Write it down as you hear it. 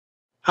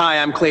Hi,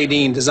 I'm Clay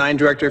Dean, Design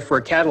Director for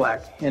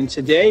Cadillac, and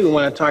today we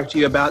want to talk to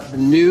you about the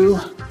new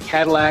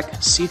Cadillac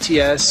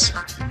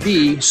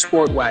CTS-V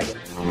Sport Wagon.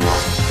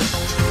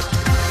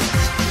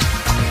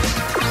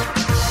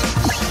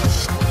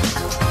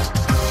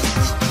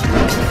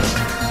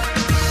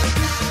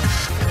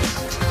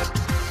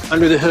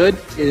 Under the hood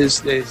is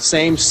the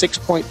same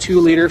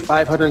 6.2-liter,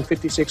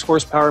 556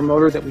 horsepower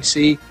motor that we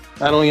see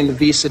not only in the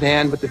V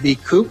sedan but the V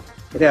coupe.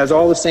 It has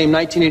all the same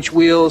 19-inch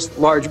wheels,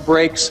 large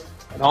brakes,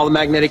 and all the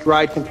magnetic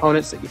ride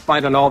components that you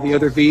find on all the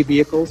other V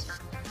vehicles.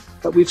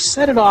 But we've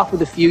set it off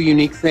with a few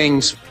unique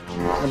things.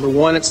 Number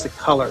one, it's the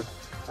color.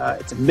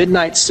 It's a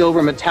midnight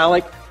silver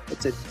metallic.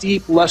 It's a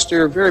deep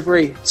luster, very,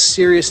 very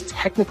serious,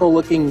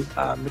 technical-looking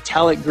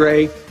metallic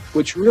gray,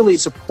 which really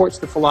supports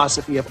the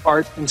philosophy of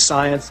art and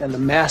science and the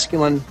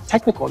masculine,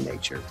 technical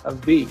nature of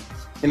V.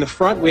 In the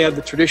front, we have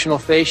the traditional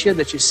fascia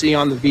that you see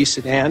on the V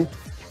sedan.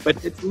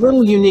 But it's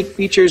little unique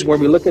features where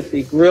we look at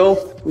the grille,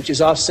 which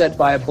is offset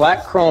by a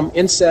black chrome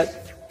inset,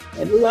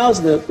 and it allows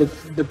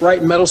the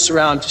bright metal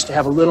surround just to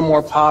have a little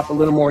more pop, a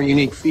little more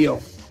unique feel.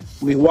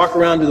 When we walk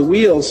around to the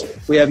wheels,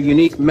 we have a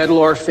unique metal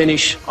ore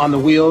finish on the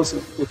wheels,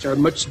 which are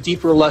much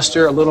deeper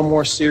luster, a little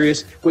more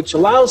serious, which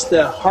allows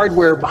the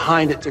hardware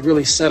behind it to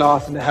really set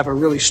off and to have a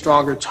really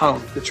stronger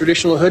tone. The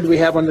traditional hood we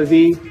have on the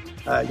V,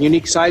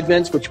 unique side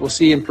vents, which we'll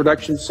see in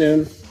production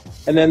soon,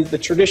 and then the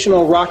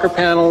traditional rocker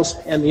panels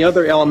and the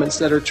other elements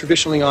that are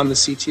traditionally on the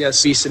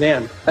CTS-V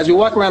sedan. As we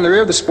walk around the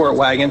rear of the Sport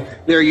Wagon,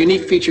 there are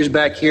unique features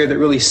back here that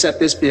really set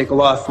this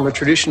vehicle off from a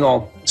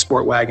traditional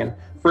Sport Wagon.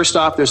 First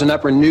off, there's an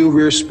upper new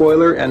rear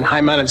spoiler and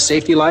high-mounted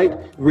safety light.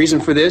 The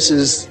reason for this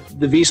is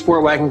the V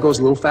Sport Wagon goes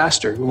a little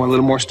faster. We want a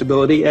little more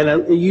stability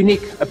and a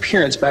unique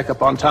appearance back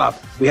up on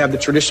top. We have the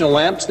traditional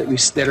lamps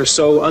that are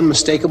so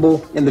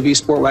unmistakable in the V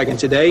Sport Wagon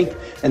today.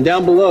 And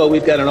down below,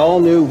 we've got an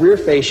all-new rear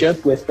fascia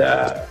with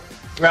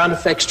ground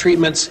effects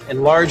treatments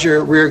and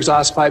larger rear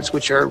exhaust pipes,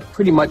 which are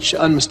pretty much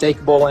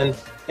unmistakable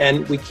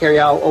and we carry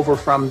out over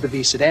from the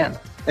V sedan.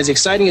 As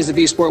exciting as the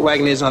V Sport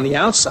Wagon is on the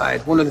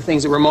outside, one of the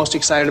things that we're most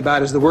excited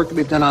about is the work that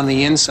we've done on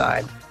the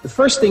inside. The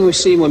first thing we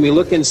see when we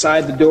look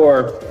inside the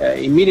door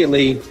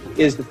immediately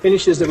is the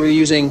finishes that we're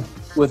using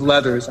with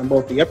leathers on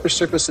both the upper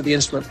surface of the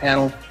instrument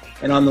panel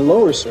and on the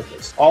lower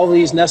surface. All of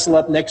these nestle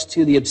up next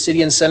to the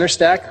obsidian center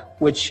stack,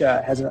 which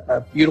has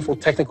a beautiful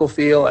technical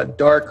feel, a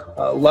dark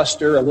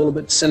luster, a little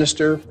bit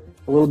sinister,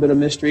 a little bit of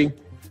mystery.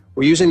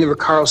 We're using the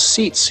Recaro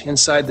seats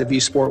inside the V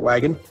Sport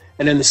Wagon,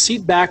 and in the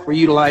seat back we're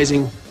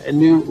utilizing a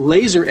new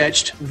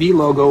laser-etched V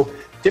logo,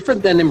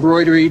 different than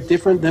embroidery,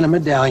 different than a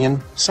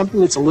medallion, something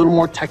that's a little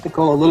more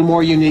technical, a little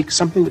more unique,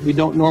 something that we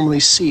don't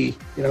normally see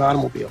in an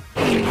automobile.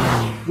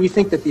 We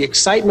think that the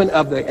excitement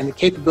of and the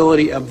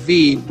capability of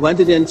V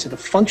blended into the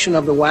function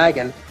of the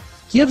wagon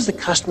gives the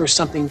customer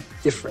something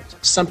different,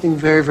 something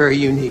very, very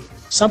unique,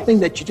 something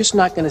that you're just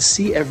not going to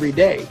see every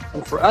day.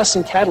 And for us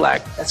in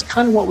Cadillac, that's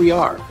kind of what we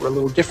are. We're a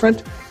little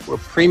different, we're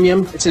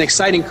premium. It's an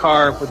exciting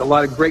car with a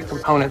lot of great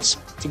components.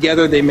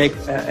 Together they make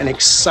an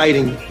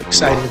exciting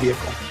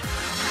vehicle.